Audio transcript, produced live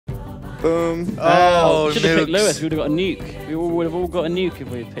Boom. Oh, we should have picked nukes. Lewis. We would have got a nuke. We would have all got a nuke if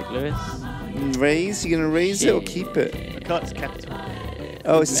we had picked Lewis. Raise? You gonna raise it or keep it? I can't, it's capital.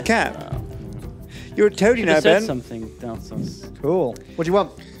 Oh, it's his cap. You're a toady now, Should have Ben. said something, Daltos. Cool. What do you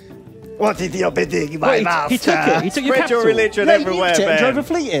want? What is your bidding, my Wait, master? he took it. He took your Spread your capital. religion Yeah, everywhere, you Ben. drove a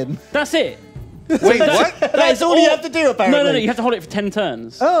fleet in. That's it. Wait, what? That's all you have to do, apparently. No, you have to hold it for 10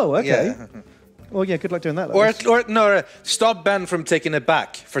 turns. Oh, okay. Yeah. Well, yeah, good luck doing that. Or no, stop Ben from taking it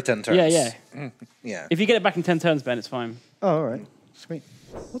back for 10 turns. Yeah. Yeah. If you get it back in 10 turns, Ben, it's fine. Oh, all right. Sweet.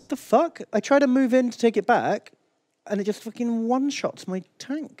 What the fuck? I tried to move in to take it back, and it just fucking one-shots my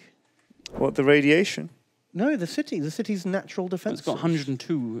tank. What, the radiation? No, the city. The city's natural defense. It's got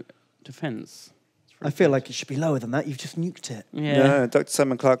 102 defense. I feel like it should be lower than that. You've just nuked it. Yeah. No, Dr.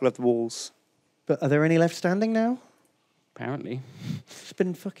 Simon Clark left the walls. But are there any left standing now? Apparently. It's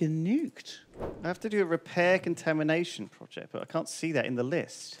been fucking nuked. I have to do a repair contamination project, but I can't see that in the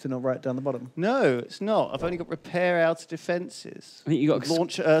list. Is it not right down the bottom? No, it's not. I've only got repair outer defences. I think you got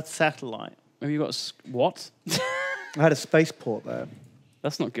launch Earth satellite. Have you got what? I had a spaceport there.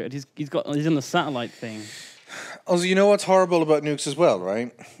 That's not good. He's on the satellite thing. Also, you know what's horrible about nukes as well,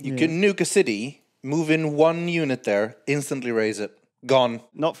 right? You can nuke a city, move in one unit there, instantly raise it. Gone.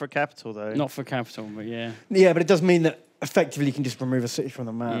 Not for capital, though. Not for capital, but yeah. Yeah, but it does mean that effectively you can just remove a city from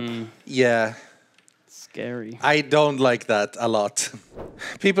the map. Yeah. Scary. I don't like that a lot.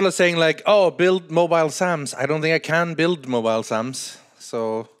 People are saying like, oh, build mobile SAMs. I don't think I can build mobile SAMs.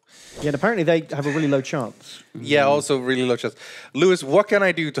 So... Yeah, and apparently they have a really low chance. Yeah, also really low chance. Lewis, what can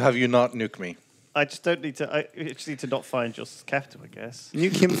I do to have you not nuke me? I just don't need to. I just need to not find your capital, I guess.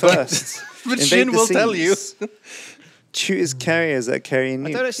 Nuke him first. But Invade Shin the will tell you. seas. Shoot his carriers that carry nukes.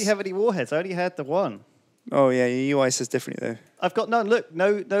 I don't actually have any warheads. I only had the one. Oh, yeah, your UI says differently, though. I've got none. Look,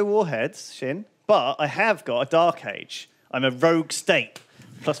 no warheads, Shin. But I have got a Dark Age. I'm a rogue state.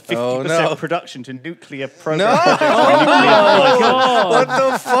 Plus 50% production to nuclear program. No! Oh my god! What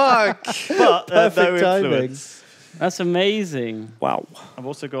the fuck? But Perfect no timing. influence. That's amazing. Wow. I've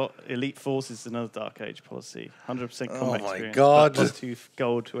also got Elite Forces, another Dark Age policy. 100% combat my experience. God. Plus 2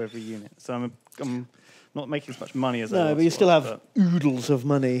 gold to every unit. So I'm not making as much money as I No, once but you still was, have oodles of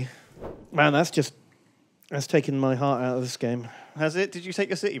money. Man, that's taken my heart out of this game. Has it? Did you take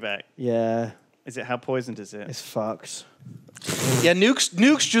your city back? Yeah, Is it? How poisoned is it? it's fucked. Yeah,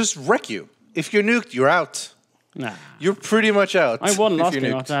 nukes just wreck you. If you're nuked, you're out. Nah. You're pretty much out. I won if last you're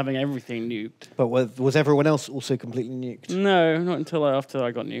game nuked. after having everything nuked. But was everyone else also completely nuked? No, not until after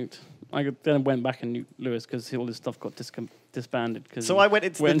I got nuked. I then went back and nuked Lewis because all his stuff got disbanded. So I went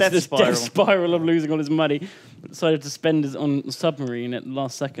into the death spiral. Death spiral of losing all his money. Decided to spend it on a submarine at the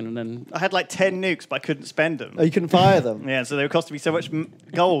last second, and then I had like 10 nukes, but I couldn't spend them. Oh, you couldn't fire them? Yeah, so they were costing me so much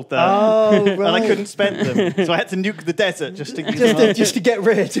gold there. Oh, right. And I couldn't spend them. So I had to nuke the desert just to use them up. just to get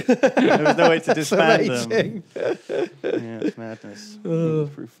rid. There was no way to disband them. Amazing. Yeah, it's madness.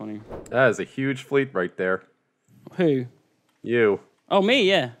 pretty funny. That is a huge fleet right there. Who? You. Oh, me,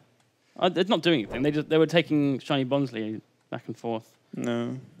 yeah. They're not doing anything. They were taking Shiny Bondsley back and forth.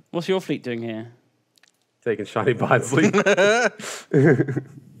 No. What's your fleet doing here? Taking Shiny Bondsley.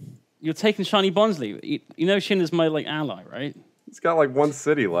 You're taking Shiny Bondsley. You know Shin is my ally, right? He's got like one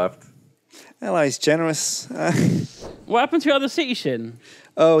city left. Ally's generous. What happened to your other city, Shin?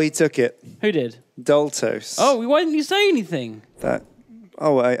 Oh, he took it. Who did? Doltos. Oh, why didn't you say anything? That.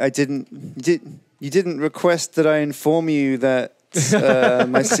 Oh, I didn't. You didn't request that I inform you that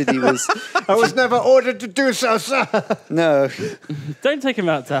my city was. I was never ordered to do so, sir. No. Don't take him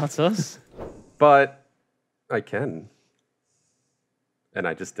out to us. But I can. And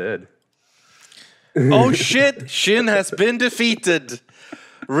I just did. Oh shit! Shin has been defeated.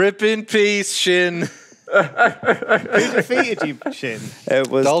 Rip in peace, Shin. Who defeated you, Shin? It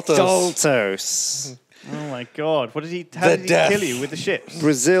was Doltos. Doltos. Oh my god. How did he kill you with the ships?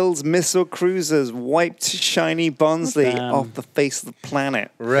 Brazil's missile cruisers wiped Shiny Bondsley Damn. off the face of the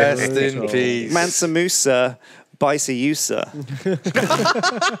planet. Rest in peace. Mansa Musa, Bicey Usa.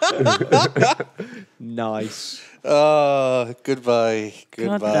 Nice. Oh, goodbye. God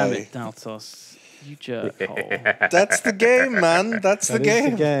Goodbye. damn it, Daltos. You jerk hole. That's the game, man. That's the That is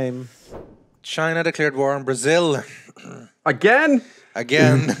game. the game. China declared war on Brazil. Again?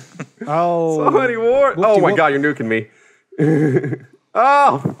 Again. Oh. So many wars. What do Oh you my want? god, you're nuking me.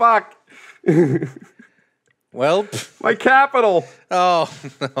 Oh, fuck. Well, My capital. oh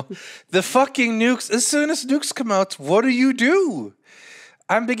no. The fucking nukes. As soon as nukes come out, what do?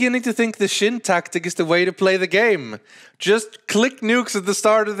 I'm beginning to think the Shin tactic is the way to play the game. Just click nukes at the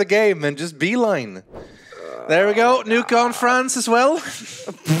start of the game and just beeline. There we go. Nuke on France as well.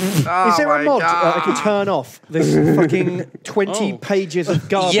 Is there a mod I can turn off this fucking 20 pages of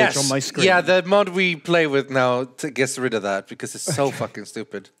garbage on my screen? Yeah, the mod we play with now gets rid of that because it's so fucking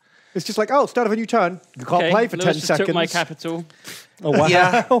stupid. It's just like, start of a new turn. You can't play for 10 Lewis just seconds. took my capital. Oh, wow.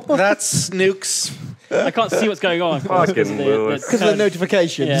 Yeah, that's nukes. I can't see what's going on. Fucking Lewis. Because of the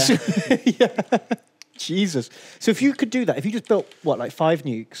notifications. Yeah. Yeah. Jesus. So if you could do that, if you just built, 5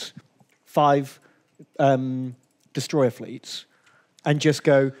 nukes, 5 destroyer fleets, and just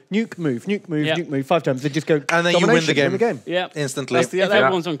go nuke, move, nuke, move 5 times, they just go And then you win the domination, game. Yeah. Instantly. If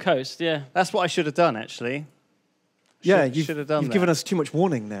everyone's on coast, yeah. That's what I should have done, actually. Should have done You've that. given us too much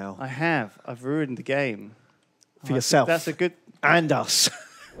warning now. I have. I've ruined the game. For yourself. That's a good... And us.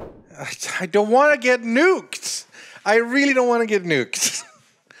 I don't want to get nuked. I really don't want to get nuked.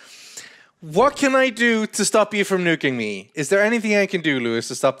 What can I do to stop you from nuking me? Is there anything I can do, Lewis,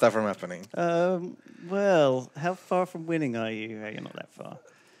 to stop that from happening? Well, how far from winning are you? You're not that far.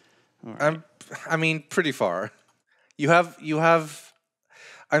 All right. Pretty far. You have.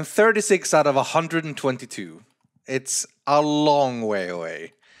 I'm 36 out of 122. It's a long way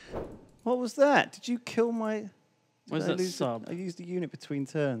away. What was that? Did you kill my... Where's Did I that lose sub? I used the unit between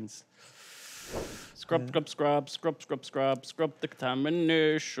turns. Scrub the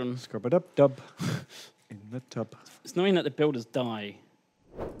contamination. Scrub-a-dub-dub. In the tub. It's annoying that the builders die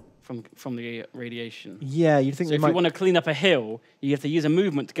from the radiation. Yeah, you'd think So they if might you want to clean up a hill, you have to use a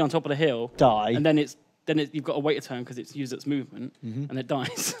movement to get on top of the hill. die. And then you've got to wait a turn because it's used its movement, and it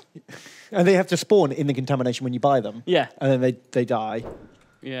dies. And they have to spawn in the contamination when you buy them. Yeah. And then they die.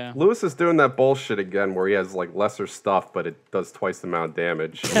 Yeah. Lewis is doing that bullshit again where he has like lesser stuff, but it does twice the amount of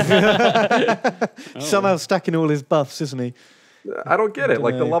damage. Somehow stacking all his buffs, isn't he? I don't get it.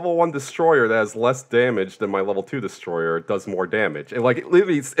 Like the know. level 1 destroyer that has less damage than my level 2 destroyer does more damage. And like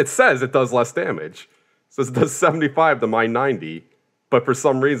it says it does less damage. It says it does 75 to my 90, but for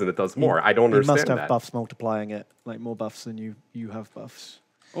some reason it does more. I don't He understand must have that. buffs multiplying it. Like more buffs than you have buffs.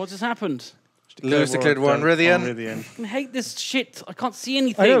 What just happened? Lewis declared war on Rythian. I hate this shit. I can't see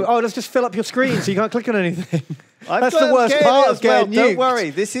anything. I know. Oh, let's just fill up your screen so you can't click on anything. That's the worst part of getting Don't nuked.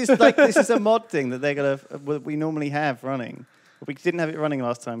 worry. This is a mod thing that they're gonna we normally have running. But we didn't have it running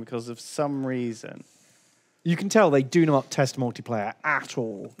last time because of some reason. You can tell they do not test multiplayer at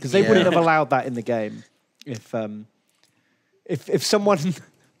all because they wouldn't have allowed that in the game if someone at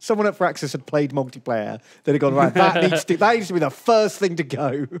Firaxis had played multiplayer, they'd have gone right. That needs to be the first thing to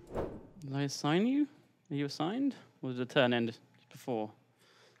go. Did I assign you? Are you assigned? Or did the turn end before?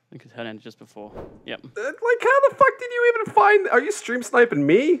 I think the turn ended just before. Yep. Like, how the fuck did you even find... Are you stream sniping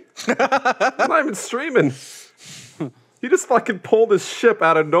me? I'm not even streaming. You just fucking pulled this ship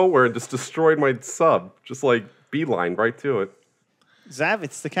out of nowhere and just destroyed my sub. Just like beeline right to it.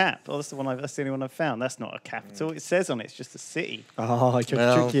 Zavith's the cap. Oh, that's the only one I've found. That's not a capital. It says on it, it's just a city. Oh, I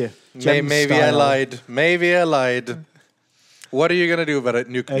tricked you. Maybe I lied. Maybe I lied. What are you going to do about it?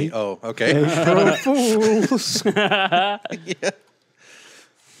 Nuke me? Oh, okay. Fools.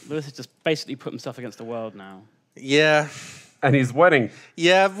 Lewis has just basically put himself against the world now. Yeah. And he's winning.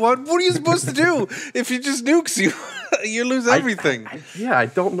 Yeah, what are you supposed to do? If he just nukes you, you lose everything. I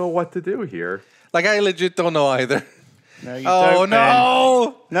don't know what to do here. Like, I legit don't know either. No, you Oh, don't, Ben.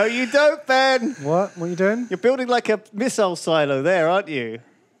 no! No, you don't, Ben. What? What are you doing? You're building like a missile silo there, aren't you?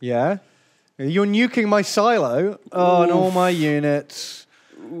 Yeah. You're nuking my silo. Oh, and all my units.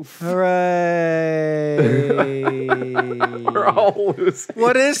 Hooray. We're all losing.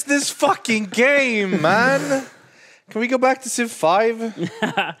 What is this fucking game, man? Can we go back to Civ 5?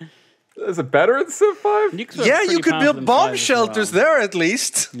 Is it better in Civ 5? Yeah, you could build bomb shelters there at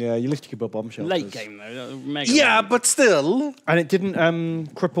least. Yeah, you listed your bomb shelters. Late game, though. Mega Yeah, late. but still. And it didn't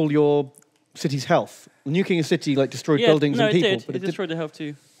cripple your city's health. Nuking a city like destroyed buildings no, and people. it did. But It destroyed the health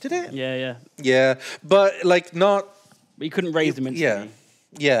too. did it? Yeah, yeah. Yeah, but like not... But you couldn't raise them instantly.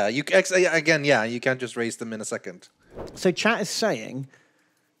 Yeah, you can't just raise them in a second. So chat is saying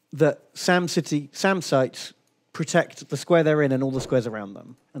that Sam sites protect the square they're in and all the squares around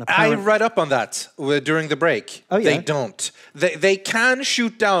them. And I read up on that during the break. Oh, yeah? They don't. They can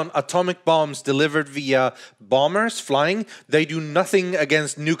shoot down atomic bombs delivered via bombers flying. They do nothing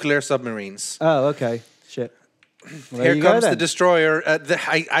against nuclear submarines. Oh, okay. Shit. Well, there Here you go comes the then. destroyer.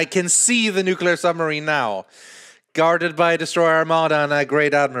 I can see the nuclear submarine now. Guarded by a destroyer armada and a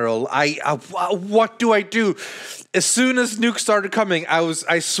great admiral. What do I do? As soon as nukes started coming,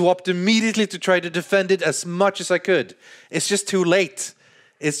 I swapped immediately to try to defend it as much as I could. It's just too late.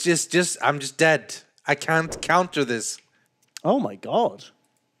 It's just I'm just dead. I can't counter this. Oh my god.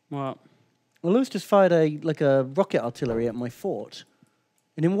 What? Well, Lewis just fired a rocket artillery at my fort.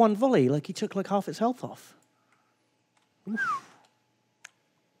 And in one volley, he took half its health off.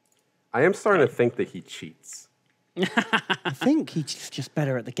 I am starting to think that he cheats. I think he's just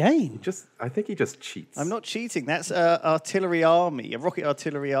better at the game. I think he just cheats. I'm not cheating. That's a artillery army, a rocket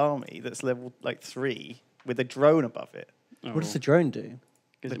artillery army that's level like 3 with a drone above it. What does the drone do?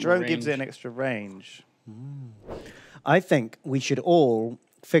 The drone gives it an extra range. I think we should all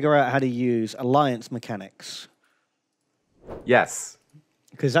figure out how to use alliance mechanics. Yes.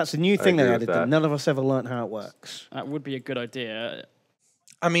 Because that's a new thing they agree added with that that. none of us ever learned how it works. That would be a good idea.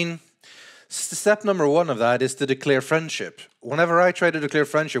 I mean, step number 1 of that is to declare friendship. Whenever I try to declare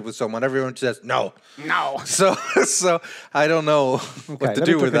friendship with someone, everyone says no. So I don't know what to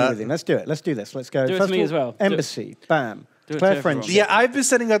do with that. Let's do it. Let's do this. Let's go. Do it to First me of as all, well. Embassy. Bam. Do it to Declare everyone. friendship. Yeah, I've been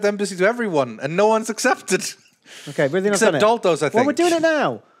sending out the embassy to everyone, and no one's accepted. Okay, we're not Except done it. Daltos, I Well, we're think. doing it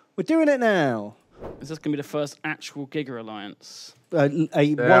now. We're doing it now. Is this going to be the first actual Giga Alliance? One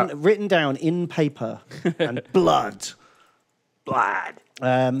written down in paper and blood.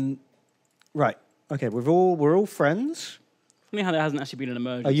 Right. Okay. We're all friends. Funny how there hasn't actually been an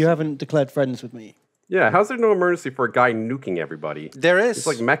emergency. Oh, you haven't declared friends with me. Yeah, how's there no emergency for a guy nuking everybody? There is. It's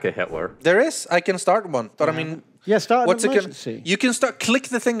like Mecha Hitler. There is. I can start one, but I mean, Yeah, start an what's it gonna? emergency. You can start. Click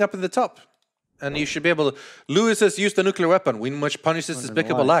the thing up at the top, and you should be able to. Lewis has used a nuclear weapon, which punishes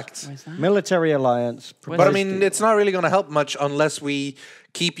despicable why. acts. Where's that? Military alliance. But I mean, it's not really going to help much unless we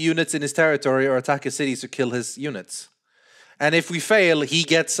keep units in his territory or attack his cities to kill his units. And if we fail, he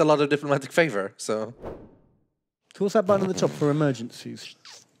gets a lot of diplomatic favor. So What's that button on the top for emergencies?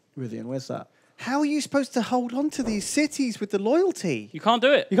 Rithian, where's that? How are you supposed to hold on to these cities with the loyalty? You can't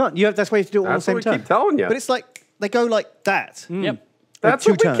do it. You can't. You have. That's why you have to do it all at the That's same what we time. keep telling you. But it's like they go like that. Yep. That's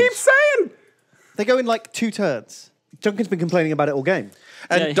two what we turns. keep saying. They go in like 2 turns. Duncan's been complaining about it all game.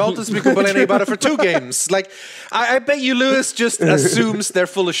 and Yeah. Dalton's been complaining about it for 2 games. Like, I bet you Lewis just assumes they're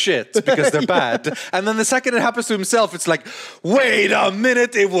full of shit because they're bad. And then the second it happens to himself, it's like, wait a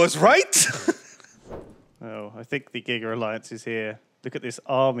minute, it was right? Oh, I think the Giga Alliance is here. Look at this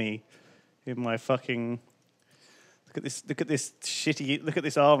army in my fucking. Look at this shitty. Look at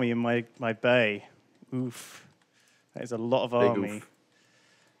this army in my bay. Oof, that is a lot of army. oof.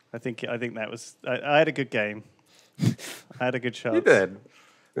 I think that was. I had a good game. I had a good chance. You did.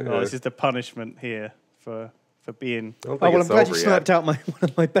 Oh, this is the punishment here for being. I don't Oh, think well, I'm it's glad you over sniped yet. out one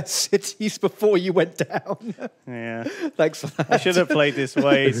of my best cities before you went down. Yeah, Thanks for that. I should have played this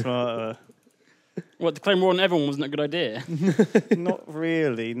way smarter. What, declaring war on everyone wasn't a good idea. Not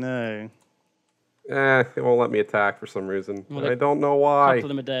really, no. It won't let me attack for some reason. Well, I don't know A why.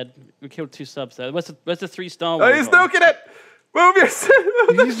 couple of them are dead. We killed 2 subs there. Where's the 3 Star Oh, Wars? he's nuking it! Move your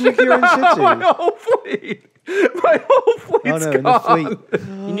You just nuke your own city. My whole fleet! My whole fleet's Oh no, in the gone!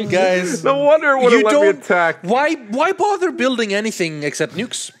 fleet. You guys, No wonder it wouldn't let me attack. Why bother building anything except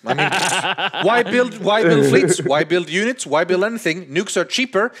nukes? I mean, why build fleets? Why build units? Why build anything? Nukes are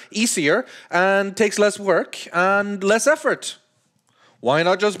cheaper, easier, and takes less work and less effort. Why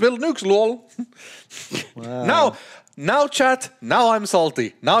not just build nukes, lol? Now, chat, now I'm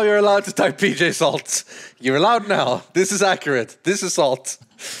salty. Now you're allowed to type PJ Salt. You're allowed now. This is accurate. This is salt.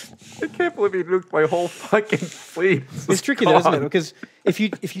 I can't believe you nuked my whole fucking fleet. It's tricky though, isn't it? Because if you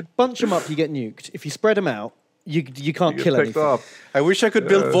bunch them up, you get nuked. If you spread them out, you can't You kill get picked anything. up. I wish I could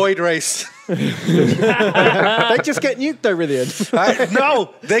build Void Race. They just get nuked though, Rithian.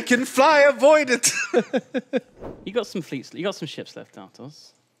 No, they can fly, avoid it. You got some fleets. You got some ships left,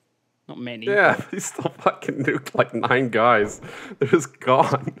 Artos. Not many. Yeah, he still fucking nuked like 9 guys. They're just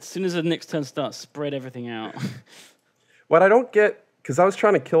gone. As soon as the next turn starts, spread everything out. What I don't get, because I was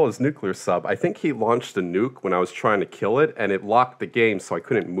trying to kill his nuclear sub, I think he launched a nuke when I was trying to kill it, and it locked the game, so I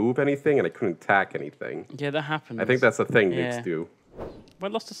couldn't move anything, and I couldn't attack anything. Yeah, that happens. I think that's the thing Yeah. nukes do. Well,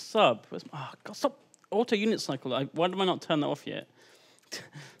 I lost a sub. Oh, God, stop. Auto unit cycle. Why did I not turn that off yet?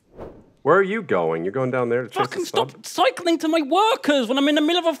 Where are you going? You're going down there to chase Fucking the sub? stop cycling to my workers when I'm in the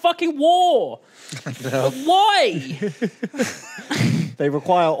middle of a fucking war. Why? They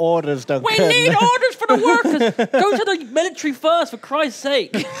require orders, Duncan. We need orders for the workers. Go to the military first, for Christ's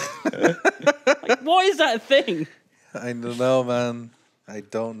sake. Like, why is that a thing? I don't know, man. I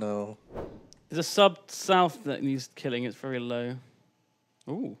don't know. There's a sub south that needs killing. It's very low.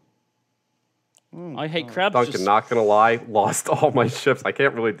 Ooh. I hate crabs. Duncan, just- not gonna lie, lost all my ships. I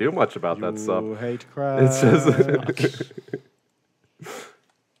can't really do much about that You sub. hate crabs. It's just...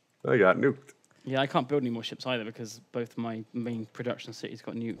 I got nuked. Yeah, I can't build any more ships either because both my main production cities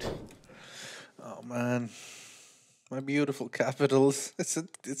got nuked. Oh man, my beautiful capitals. It's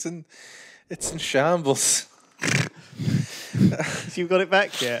in shambles. So you've got it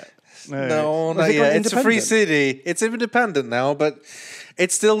back yet? No, Was not it yet. gone It's a free independent? city. It's independent now, but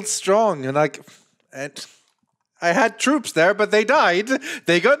it's still strong. And like, I had troops there, but they died.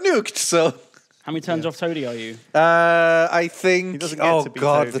 They got nuked, so... How many turns off Toady are you? I think... He doesn't get to be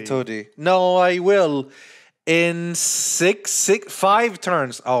God, Toady. the Toady. No, I will. In 5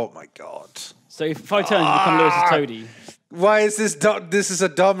 turns. Oh, my God. So if 5 turns, you become Lewis's Toady. Why is this... This is a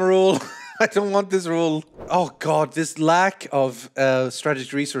dumb rule. I don't want this rule. Oh, God, this lack of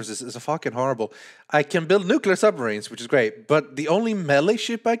strategic resources is fucking horrible. I can build nuclear submarines, which is great, but the only melee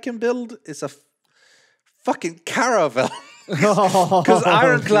ship I can build is a fucking caravel. Because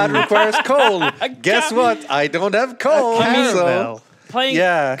ironclad requires coal. Guess what? I don't have coal. Caravel. Playing,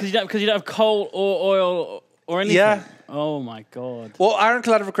 Yeah. because you don't have coal or oil or anything. Yeah. Oh my God. Well,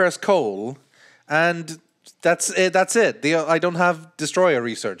 ironclad requires coal, and that's it. That's it. I don't have destroyer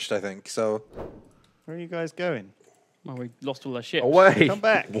researched, I think. So Where are you guys going? Well, we lost all our ships. Away. Come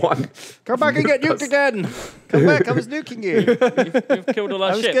back. One. Come back and get nuked again. Come back, I was nuking you. We've killed all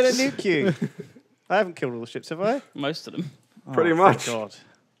our I was ships. going to nuke you. I haven't killed all the ships, have I? Most of them. Pretty Oh, much. thank God.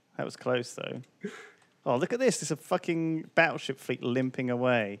 That was close, though. Oh, look at this. There's a fucking battleship fleet limping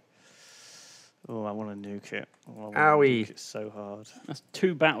away. Oh, I want to nuke it. Oh, I wanna Owie. nuke it so hard. That's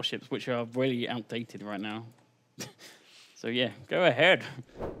 2 battleships, which are really outdated right now. So yeah, go ahead.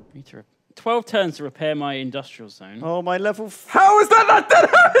 Need to 12 turns to repair my industrial zone. Oh, my level... How is that not dead?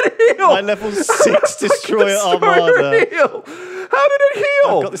 How did it heal? My level 6 destroyer Destroyer armada. heal. How did it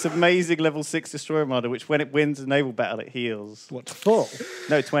heal? I've got this amazing level 6 destroyer armada, which when it wins a naval battle, it heals. What for?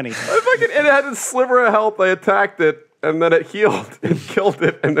 No, 20. It had a sliver of health. I attacked it, and then it healed and killed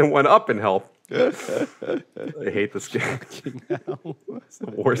it, and then went up in health. I hate this game. It's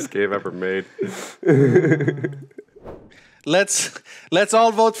the worst game ever made. let's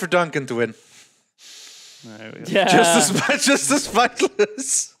all vote for Duncan to win. No, Yeah. Just as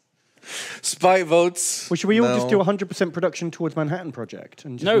spiteless. Spite votes. Well, should we all just do No. 100% production towards Manhattan Project?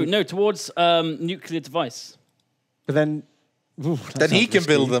 And just No, towards nuclear device. But then... Ooh, that Then he sounds can risky.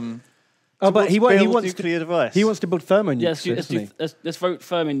 build them. Oh, but he Build wants nuclear device. He wants to build thermo nukes, Yeah, let's, doesn't he? let's vote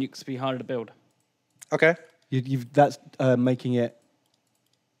Fermi nukes to be harder to build. Okay. That's making it...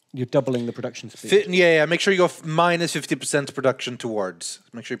 You're doubling the production speed Yeah. Make sure you go minus 50% production towards.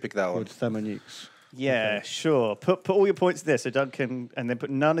 Make sure you pick that one. towards thermo nukes. Yeah, sure. Put all your points there, so Duncan, and then put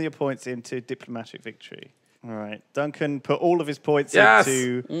none of your points into diplomatic victory. All right, Duncan put all of his points Yes!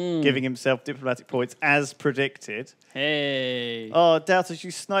 into giving himself diplomatic points as predicted. Hey. Oh, Doubters,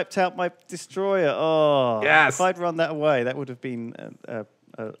 you sniped out my destroyer. Oh, Yes! If I'd run that away, that would have been a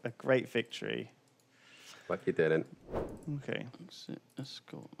great victory. But you didn't. Okay. Let's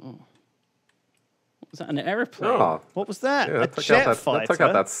go. Oh. Was that an aeroplane? Oh, What was that? yeah, A that took, jet out that, fighter. that took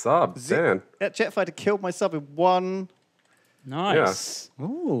out that sub. Dan. That jet fighter killed my sub in one. Nice.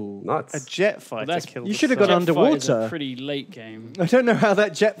 Ooh. Nuts. A jet fighter that's- killed. You the should have sub. gone Jet fighter's a underwater. pretty late game. I don't know how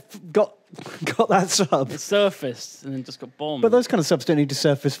that jet got that sub. It surfaced and then just got bombed. But those kind of subs don't need to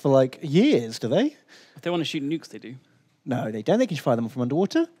surface for like years, do they? If they want to shoot nukes, they do. No, they don't. They can fire them from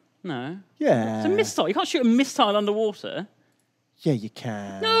underwater. No. Yeah. It's a missile. You can't shoot a missile underwater. Yeah, you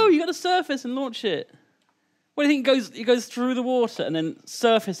can. No, you got to surface and launch it. What do you think it goes through the water and then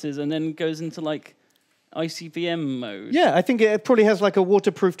surfaces and then goes into like ICBM mode? Yeah, I think it probably has like a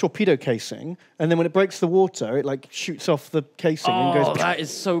waterproof torpedo casing, and then when it breaks the water, it like shoots off the casing and Oh, goes. that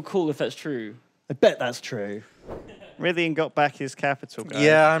is so cool if that's true. I bet that's true. Rithian got back his capital, guys.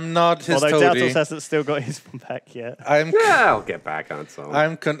 Yeah, I'm not his Although toady. Doubters hasn't still got his one back yet. Yeah, I'll get back on some.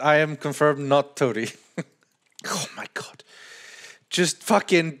 I am confirmed not toady. Oh my God. Just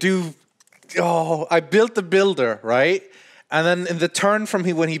fucking do. Oh, I built the builder, right? And then in the turn from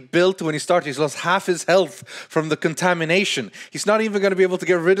when he built to when he started, he's lost half his health from the contamination. He's not even going to be able to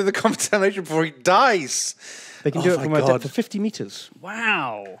get rid of the contamination before he dies. They can do Oh it my from a God. depth of 50 meters.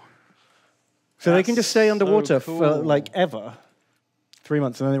 Wow. So they can just stay underwater for cool. like ever. 3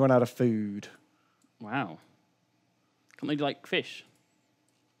 months, and then they run out of food. Wow. Can't they like fish?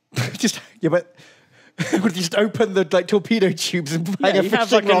 Just yeah, but would you just open the like torpedo tubes and hang a you have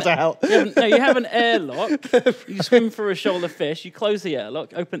fishing like rod out? you have an airlock. You swim through a shoal of fish. You close the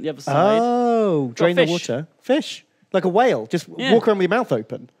airlock, open the other side. Oh, drain the fish. water. Fish. Like a whale. Just Yeah. walk around with your mouth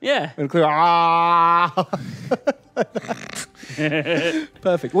open. Yeah. And clear. Ah!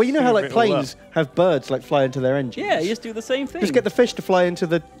 Perfect. Well, you know how like Figure it all planes have birds like fly into their engines? Yeah, you just do the same thing. Just get the fish to fly into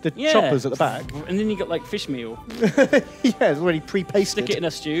the Yeah. choppers at the back. And then you got like fish meal. Yeah, it's already pre-pasted. Stick it in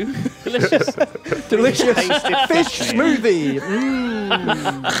a stew. Delicious. Delicious Tasted fish meal. smoothie.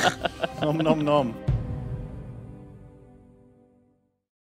 Mm. Nom nom nom.